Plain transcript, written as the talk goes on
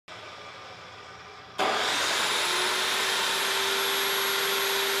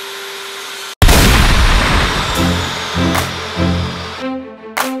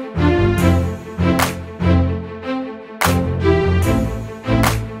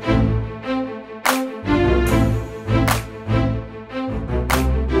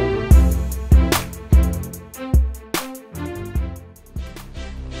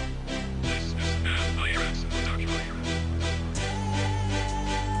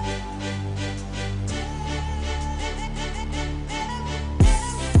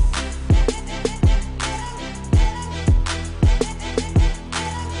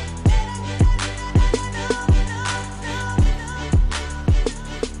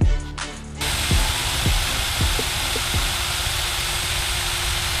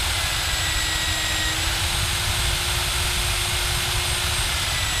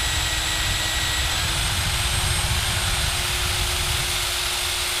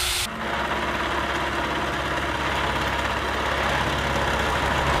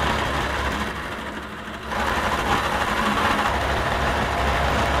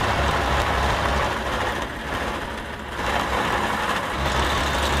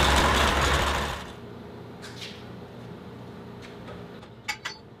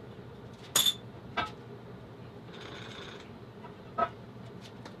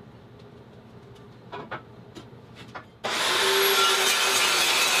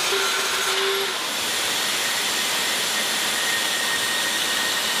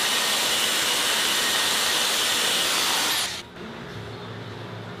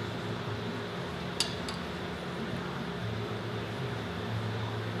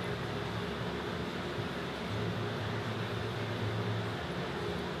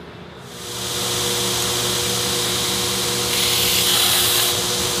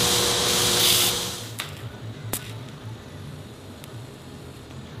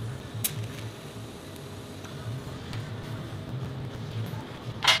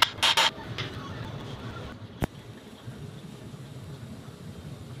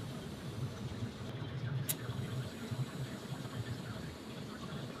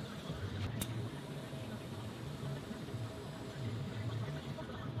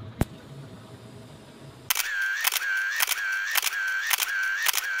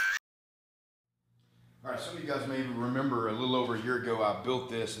All right, some of you guys may remember a little over a year ago I built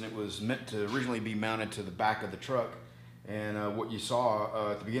this, and it was meant to originally be mounted to the back of the truck. And what you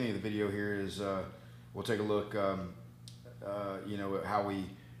saw at the beginning of the video here is we'll take a look, you know, at how we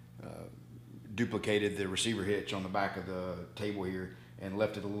duplicated the receiver hitch on the back of the table here and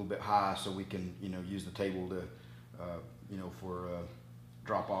left it a little bit high so we can, you know, use the table to, you know, for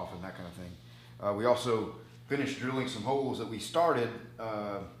drop off and that kind of thing. We also finished drilling some holes that we started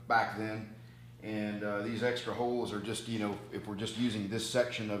back then. And these extra holes are just, you know, if we're just using this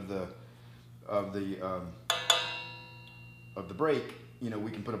section of the brake, you know, we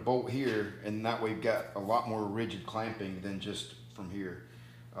can put a bolt here, and that way we've got a lot more rigid clamping than just from here.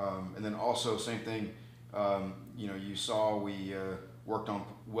 And then also same thing, you know, you saw we worked on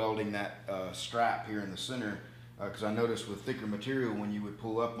welding that strap here in the center, because I noticed with thicker material, when you would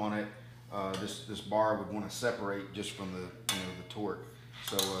pull up on it, this bar would want to separate just from the, you know, the torque.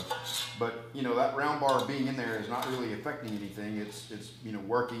 So, but you know, that round bar being in there is not really affecting anything. It's you know,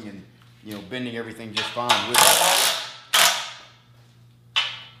 working and, you know, bending everything just fine with it.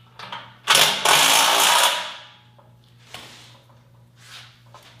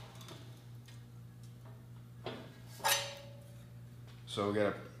 So we got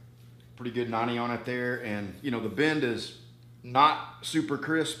a pretty good 90 on it there, and you know, the bend is not super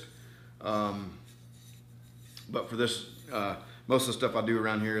crisp, but for this. Most of the stuff I do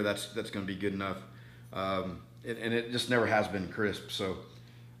around here, that's going to be good enough, and it just never has been crisp. So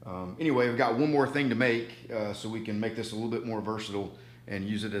anyway, we've got one more thing to make, so we can make this a little bit more versatile and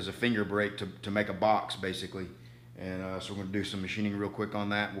use it as a finger brake to make a box basically. And so we're going to do some machining real quick on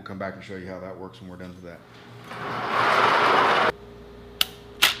that. We'll come back and show you how that works when we're done with that.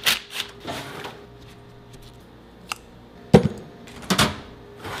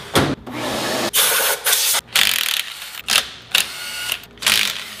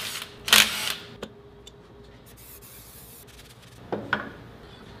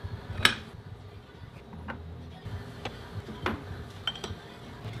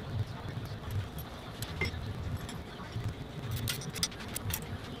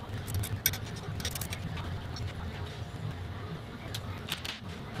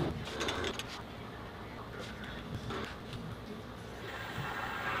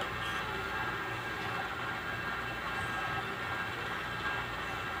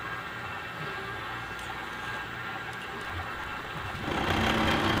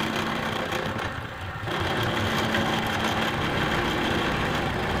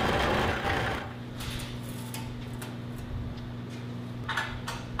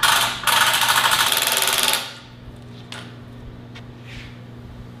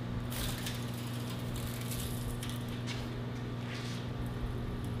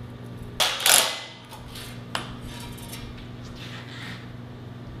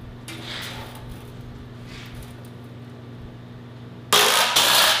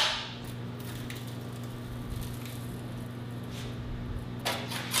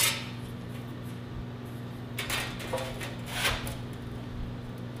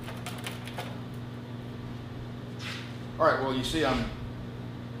 All right, well, you see,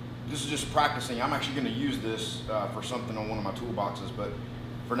 this is just practicing. I'm actually going to use this for something on one of my toolboxes, but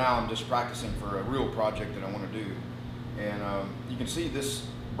for now I'm just practicing for a real project that I want to do. And you can see this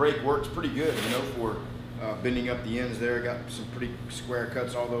brake works pretty good, you know, for bending up the ends there. Got some pretty square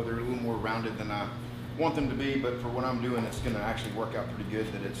cuts, although they're a little more rounded than I want them to be, but for what I'm doing, it's going to actually work out pretty good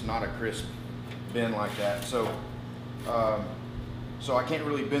that it's not a crisp bend like that. So, so I can't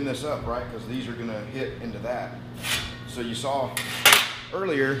really bend this up, right, because these are going to hit into that. So you saw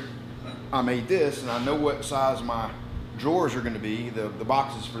earlier, I made this, and I know what size my drawers are going to be, the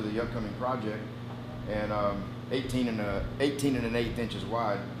boxes for the upcoming project, and 18 and an 1/8 inches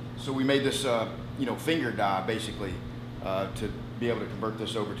wide. So we made this, you know, finger die basically to be able to convert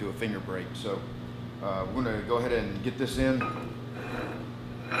this over to a finger brake. So we're going to go ahead and get this in.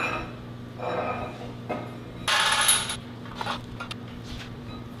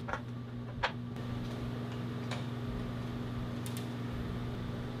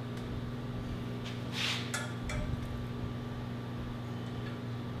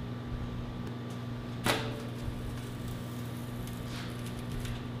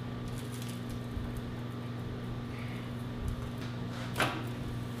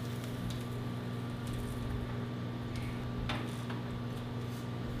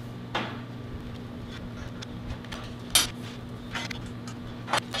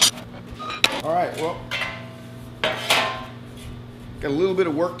 All right, well, got a little bit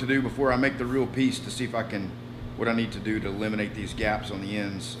of work to do before I make the real piece to see if I can, what I need to do to eliminate these gaps on the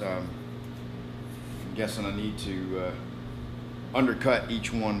ends. I'm guessing I need to undercut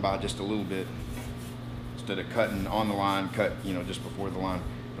each one by just a little bit. instead of cutting on the line, cut, you know, just before the line.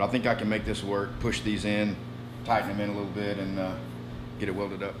 But I think I can make this work, push these in, tighten them in a little bit, and get it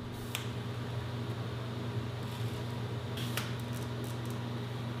welded up.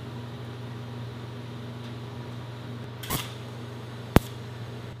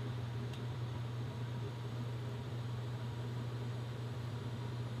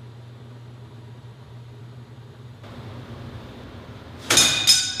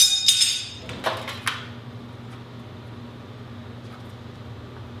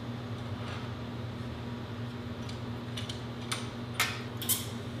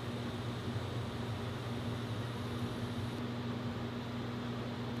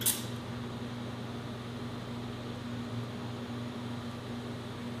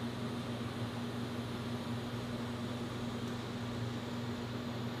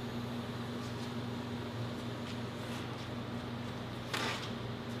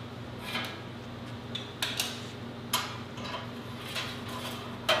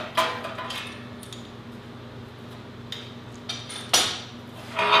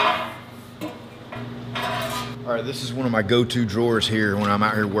 All right, this is one of my go-to drawers here when I'm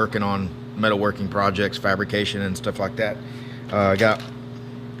out here working on metalworking projects, fabrication, and stuff like that. I got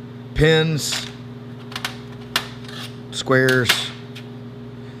pins, squares,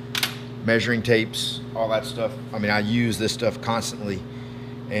 measuring tapes, all that stuff. I mean, I use this stuff constantly.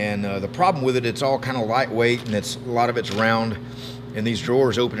 And the problem with it, it's all kind of lightweight, and a lot of it's round. And these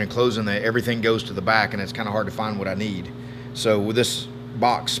drawers open and close, and everything goes to the back, and it's kind of hard to find what I need. So with this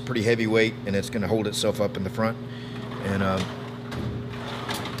box, pretty heavyweight, and it's going to hold itself up in the front and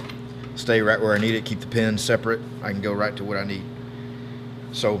stay right where I need it. Keep the pins separate. I can go right to what I need.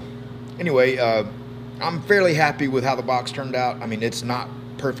 So anyway, I'm fairly happy with how the box turned out. I mean, it's not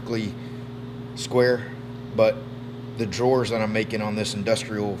perfectly square, but the drawers that I'm making on this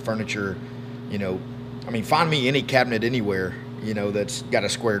industrial furniture, you know, I mean, find me any cabinet anywhere, you know, that's got a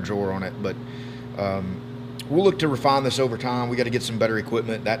square drawer on it. But we'll look to refine this over time. We got to get some better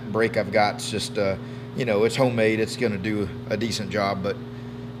equipment. That brake I've got is just, you know, it's homemade. It's going to do a decent job. But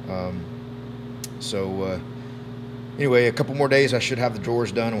anyway, a couple more days, I should have the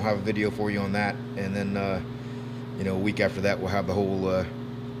drawers done. We'll have a video for you on that, and then you know, a week after that, we'll have the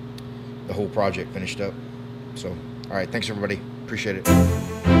whole project finished up. So, all right, thanks everybody. Appreciate it.